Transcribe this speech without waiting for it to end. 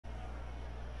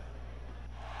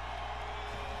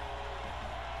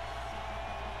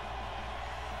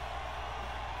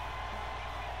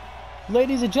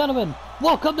Ladies and gentlemen,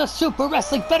 welcome to Super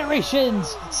Wrestling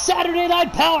Federation's Saturday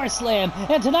Night Powerslam,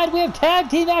 and tonight we have tag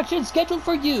team action scheduled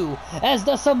for you as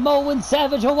the Samoan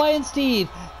Savage Hawaiian Steve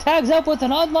tags up with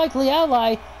an unlikely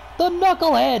ally, the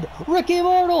Knucklehead Ricky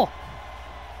Mortal.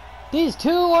 These two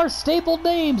are stapled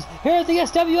names here at the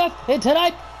SWF, and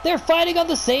tonight they're fighting on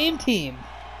the same team.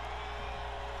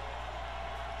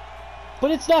 But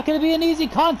it's not going to be an easy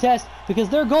contest because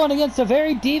they're going against a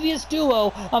very devious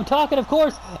duo. I'm talking, of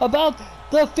course, about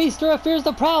the Feaster of Fears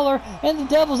the Prowler and the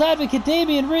Devil's Advocate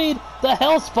Damian Reed, the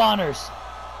Hell Spawners.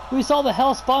 We saw the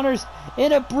Hell Spawners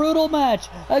in a brutal match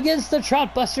against the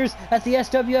Troutbusters at the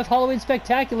SWF Halloween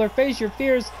Spectacular. Face Your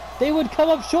Fears. They would come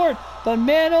up short, but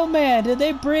man oh man, did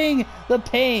they bring the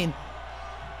pain.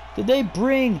 Did they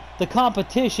bring the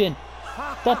competition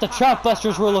that the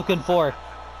Troutbusters were looking for.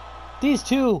 These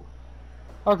two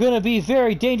are going to be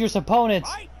very dangerous opponents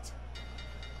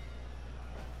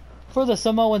for the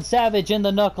Samoan Savage and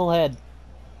the Knucklehead.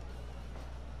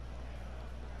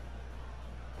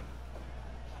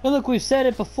 And look, we've said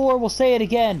it before, we'll say it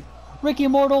again. Ricky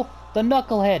Mortal, the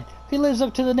Knucklehead. He lives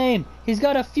up to the name. He's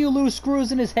got a few loose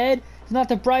screws in his head. He's not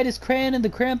the brightest crayon in the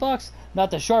crayon box, not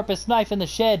the sharpest knife in the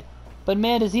shed. But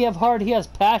man, does he have heart, he has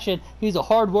passion. He's a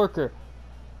hard worker.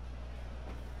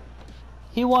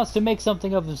 He wants to make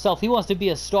something of himself. He wants to be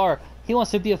a star. He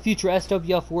wants to be a future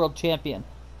SWF World Champion.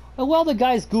 And while the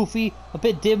guy's goofy, a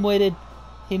bit dim-witted,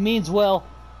 he means well.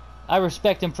 I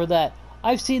respect him for that.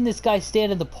 I've seen this guy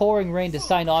stand in the pouring rain to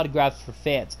sign autographs for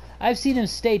fans. I've seen him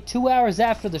stay 2 hours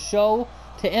after the show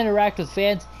to interact with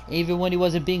fans, even when he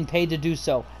wasn't being paid to do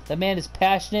so. The man is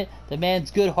passionate. The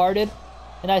man's good-hearted.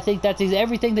 And I think that's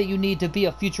everything that you need to be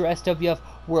a future SWF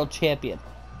World Champion.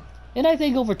 And I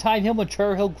think over time he'll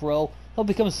mature, he'll grow. He'll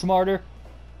become smarter.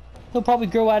 He'll probably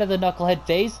grow out of the Knucklehead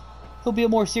phase. He'll be a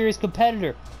more serious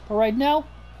competitor. But right now,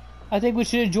 I think we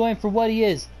should enjoy him for what he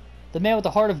is. The man with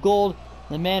the heart of gold,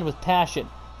 the man with passion.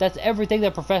 That's everything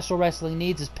that professional wrestling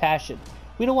needs, is passion.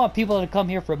 We don't want people to come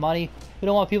here for money. We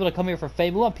don't want people to come here for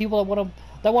fame. We want people that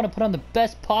want to put on the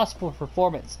best possible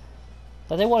performance.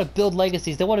 That they want to build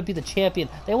legacies. They want to be the champion.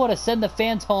 They want to send the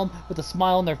fans home with a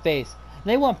smile on their face.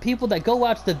 They want people that go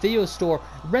out to the video store,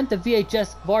 rent the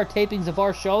VHS of our tapings of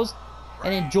our shows,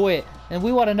 and enjoy it. And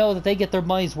we want to know that they get their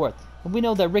money's worth. And we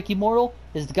know that Ricky Mortal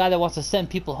is the guy that wants to send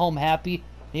people home happy,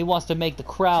 and he wants to make the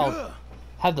crowd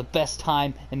have the best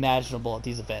time imaginable at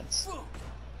these events.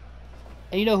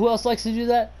 And you know who else likes to do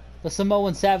that? The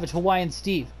Samoan Savage Hawaiian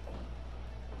Steve.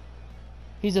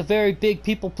 He's a very big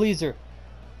people pleaser.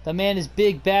 The man is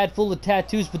big, bad, full of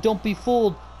tattoos, but don't be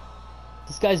fooled.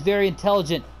 This guy's very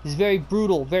intelligent. He's very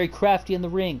brutal, very crafty in the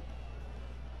ring.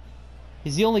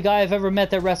 He's the only guy I've ever met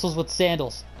that wrestles with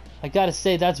sandals. I gotta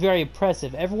say, that's very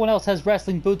impressive. Everyone else has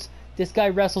wrestling boots. This guy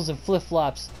wrestles in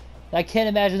flip-flops. I can't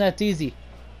imagine that's easy.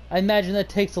 I imagine that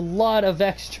takes a lot of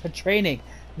extra training,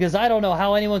 because I don't know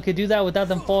how anyone could do that without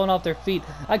them falling off their feet.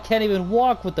 I can't even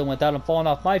walk with them without them falling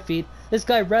off my feet. This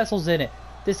guy wrestles in it.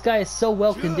 This guy is so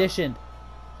well conditioned,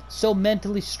 so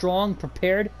mentally strong,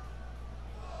 prepared.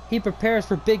 He prepares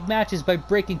for big matches by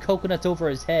breaking coconuts over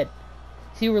his head.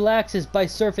 He relaxes by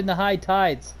surfing the high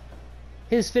tides.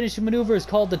 His finishing maneuver is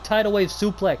called the tidal wave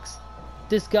suplex.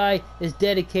 This guy is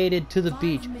dedicated to the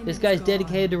beach. This guy's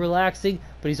dedicated to relaxing,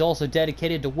 but he's also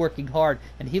dedicated to working hard.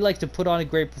 And he likes to put on a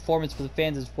great performance for the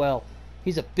fans as well.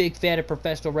 He's a big fan of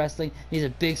professional wrestling. He's a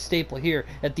big staple here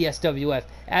at the SWF,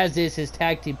 as is his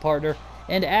tag team partner,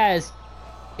 and as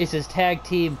is his tag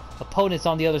team opponents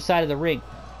on the other side of the ring.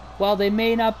 While they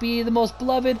may not be the most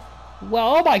beloved,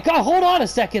 well, oh my God, hold on a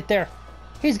second there.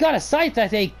 He's got a scythe, I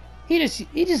think. He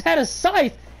just had a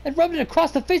scythe and rubbed it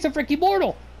across the face of Ricky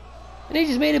Mortal. And he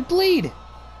just made it bleed.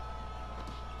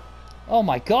 Oh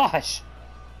my gosh.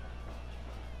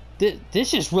 This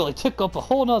just really took up a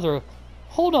whole nother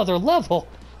level.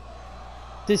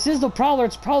 This is the Prowler.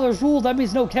 It's Prowler's rule. That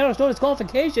means no counters, no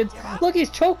disqualifications. Look, he's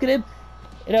choking him.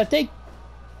 And I think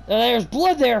there's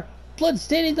blood there. Blood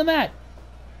staining the mat.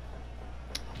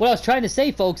 What I was trying to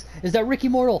say, folks, is that Ricky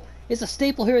Mortal is a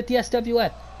staple here at the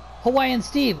SWF. Hawaiian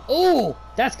Steve, oh,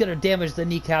 that's going to damage the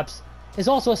kneecaps, is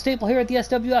also a staple here at the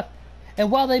SWF. And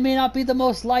while they may not be the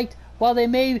most liked, while they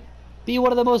may be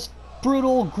one of the most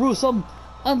brutal, gruesome,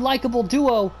 unlikable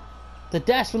duo, the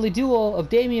dastardly duo of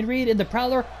Damian Reed and the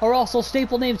Prowler are also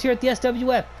staple names here at the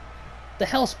SWF. The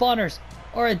Hell Spawners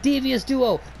are a devious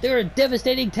duo. They're a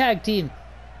devastating tag team.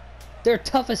 They're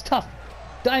tough as tough.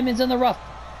 Diamonds in the rough.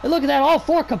 And look at that, all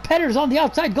four competitors on the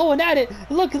outside going at it.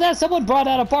 And look at that, someone brought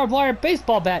out a barbed wire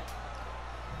baseball bat.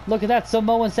 Look at that,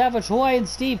 Samoan Savage Hawaiian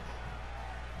Steve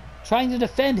trying to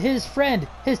defend his friend,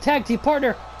 his tag team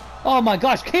partner. Oh my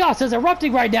gosh, chaos is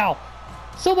erupting right now.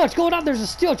 So much going on. There's a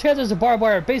steel chair. There's a barbed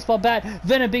wire, baseball bat,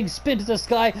 venom being spun to the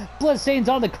sky, bloodstains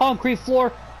on the concrete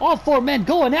floor. All four men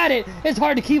going at it. It's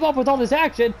hard to keep up with all this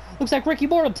action. Looks like Ricky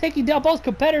Mortal taking down both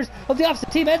competitors of the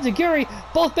opposite team. Enziguri,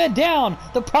 both men down.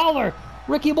 The Prowler,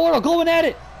 Ricky Mortal going at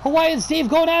it. Hawaiian Steve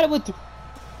going at it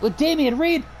with Damian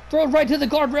Reed. Thrown right to the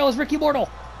guardrail as Ricky Mortal.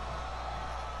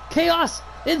 Chaos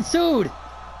ensued.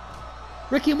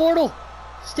 Ricky Mortal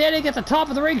standing at the top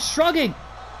of the ring shrugging.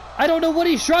 I don't know what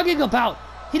he's shrugging about.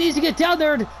 He needs to get down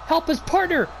there and help his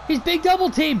partner. He's being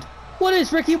double teamed. What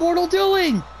is Ricky Mortal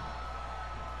doing?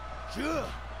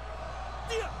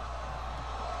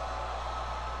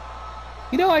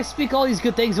 You know, I speak all these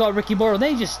good things about Ricky Mortal, and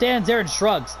then he just stands there and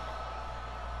shrugs.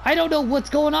 I don't know what's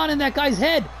going on in that guy's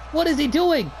head. What is he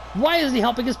doing? Why isn't he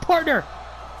helping his partner?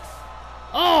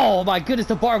 Oh my goodness,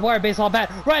 the barbed wire baseball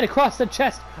bat right across the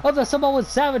chest of the Samoan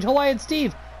Savage, Hawaiian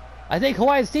Steve. I think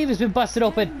Hawaiian Steve has been busted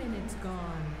open. 10 minutes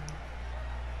gone.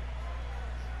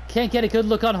 Can't get a good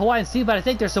look on Hawaiian Steve, but I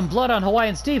think there's some blood on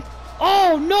Hawaiian Steve.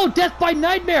 Oh no, death by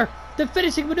nightmare. The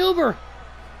finishing maneuver.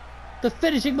 The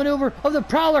finishing maneuver of the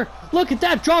Prowler. Look at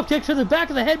that drop kick to the back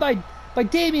of the head by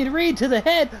Damian Reed to the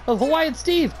head of Hawaiian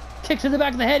Steve. Kick to the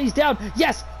back of the head, he's down.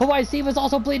 Yes, Hawaiian Steve is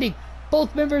also bleeding.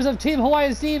 Both members of Team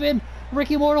Hawaiian Steve and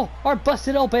Ricky Mortal are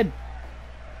busted open.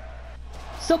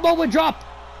 Samoa drop.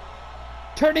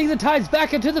 Turning the tides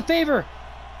back into the favor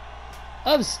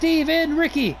of Steve and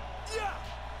Ricky.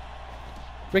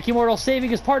 Ricky Mortal saving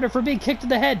his partner from being kicked in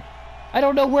the head. I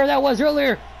don't know where that was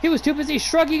earlier. He was too busy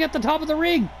shrugging at the top of the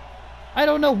ring. I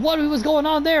don't know what was going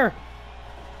on there.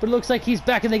 But it looks like he's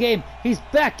back in the game. He's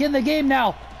back in the game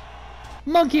now.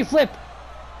 Monkey flip.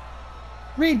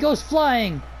 Reed goes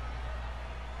flying.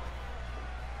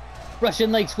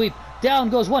 Russian leg sweep. Down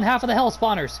goes one half of the Hell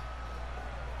Spawners.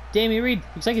 Damian Reed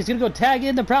looks like he's going to go tag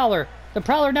in the Prowler. The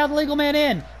Prowler now the legal man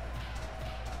in.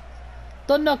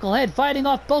 The Knucklehead fighting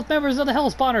off both members of the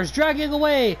Hell Spawners, dragging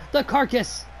away the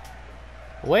Carcass.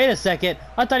 Wait a second.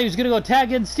 I thought he was going to go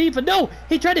tag in Steve, but no!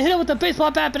 He tried to hit him with the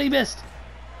baseball bat, but he missed.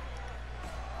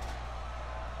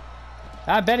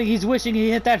 I'm betting he's wishing he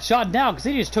hit that shot now, because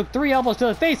he just took 3 elbows to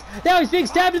the face. Now he's being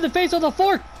stabbed in the face with a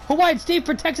fork. Hawaiian Steve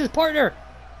protects his partner.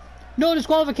 No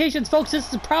disqualifications, folks. This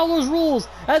is the Prowler's rules.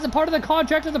 As a part of the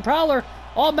contract of the Prowler,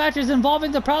 all matches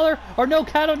involving the Prowler are no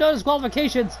count out, no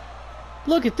disqualifications.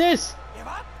 Look at this.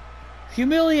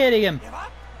 Humiliating him.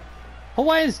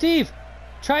 Hawaiian Steve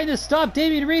trying to stop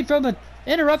Damian Reed from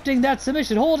interrupting that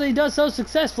submission hold, and he does so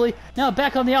successfully. Now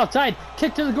back on the outside.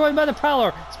 Kick to the groin by the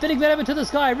Prowler. Spinning venom into the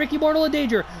sky. Ricky Mortal in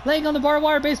danger. Laying on the barbed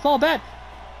wire baseball bat.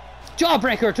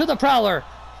 Jawbreaker to the Prowler.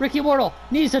 Ricky Mortal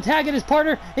needs to tag in his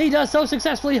partner. He does so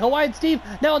successfully. Hawaiian Steve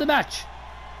now in the match.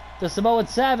 The Samoan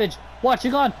Savage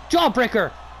watching on.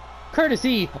 Jawbreaker.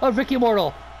 Courtesy of Ricky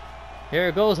Mortal.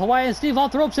 Here goes Hawaiian Steve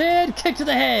off the ropes and kick to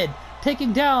the head.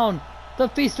 Taking down the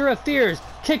Feaster of Fears.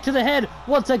 Kick to the head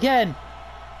once again.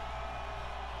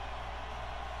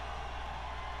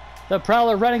 The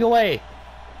Prowler running away.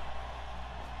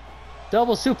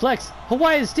 Double suplex.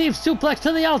 Hawaiian Steve suplex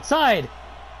to the outside.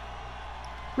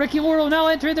 Ricky Mortal now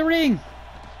entering the ring.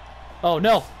 Oh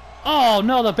no. Oh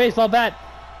no, the baseball bat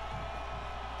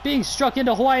being struck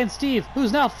into Hawaiian Steve,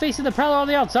 who's now facing the Prowler on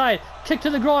the outside. Kick to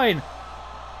the groin.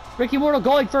 Ricky Mortal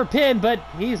going for a pin, but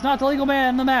he's not the legal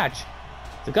man in the match.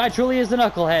 The guy truly is the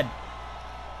Knucklehead.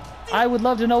 I would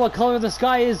love to know what color the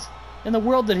sky is in the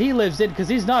world that he lives in, because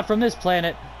he's not from this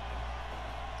planet.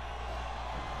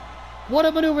 What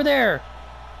a maneuver there.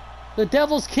 The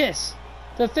Devil's Kiss.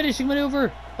 The finishing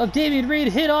maneuver of Damian Reed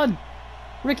hit on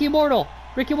Ricky Mortal.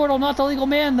 Ricky Mortal not the legal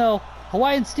man though.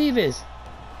 Hawaiian Steve is.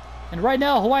 And right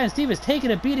now Hawaiian Steve is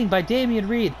taking a beating by Damian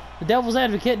Reed. The Devil's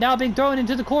Advocate now being thrown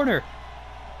into the corner.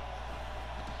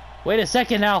 Wait a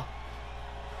second now.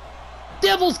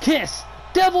 Devil's Kiss.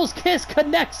 Devil's Kiss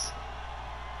connects.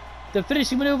 The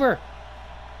finishing maneuver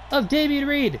of Damian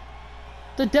Reed.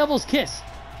 The Devil's Kiss.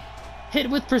 Hit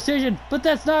with precision, but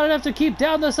that's not enough to keep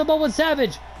down the Samoan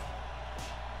Savage.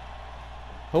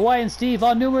 Hawaiian Steve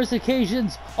on numerous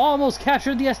occasions almost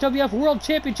captured the SWF World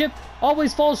Championship,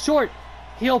 always falls short.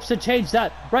 He hopes to change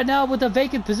that. Right now with a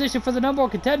vacant position for the number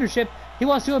 1 contendership, he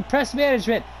wants to impress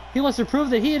management. He wants to prove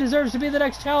that he deserves to be the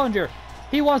next challenger.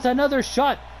 He wants another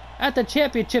shot at the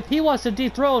championship. He wants to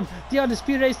dethrone the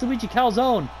undisputed ace Luigi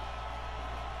Calzone.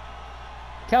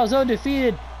 Calzone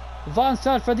defeated Von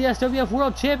Stott for the SWF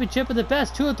World Championship in the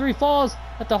best 2 of 3 falls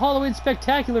at the Halloween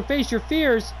Spectacular Face Your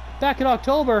Fears back in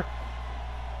October.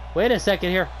 Wait a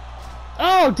second here.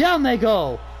 Oh, down they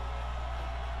go.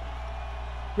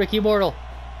 Ricky Mortal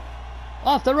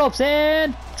off the ropes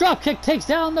and dropkick takes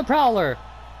down the Prowler.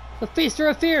 The Feaster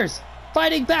of Fears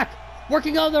fighting back,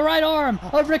 working on the right arm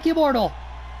of Ricky Mortal.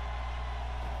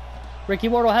 Ricky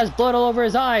Mortal has blood all over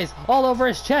his eyes, all over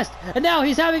his chest, and now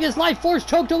he's having his life force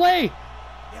choked away.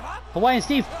 Hawaiian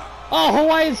Steve. Oh,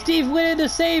 Hawaiian Steve went in to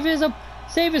save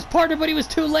his partner, but he was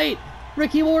too late.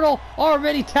 Ricky Mortal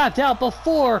already tapped out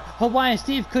before Hawaiian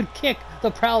Steve could kick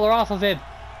the Prowler off of him.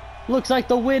 Looks like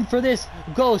the win for this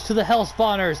goes to the Hell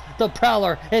Spawners, the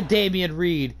Prowler, and Damian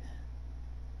Reed.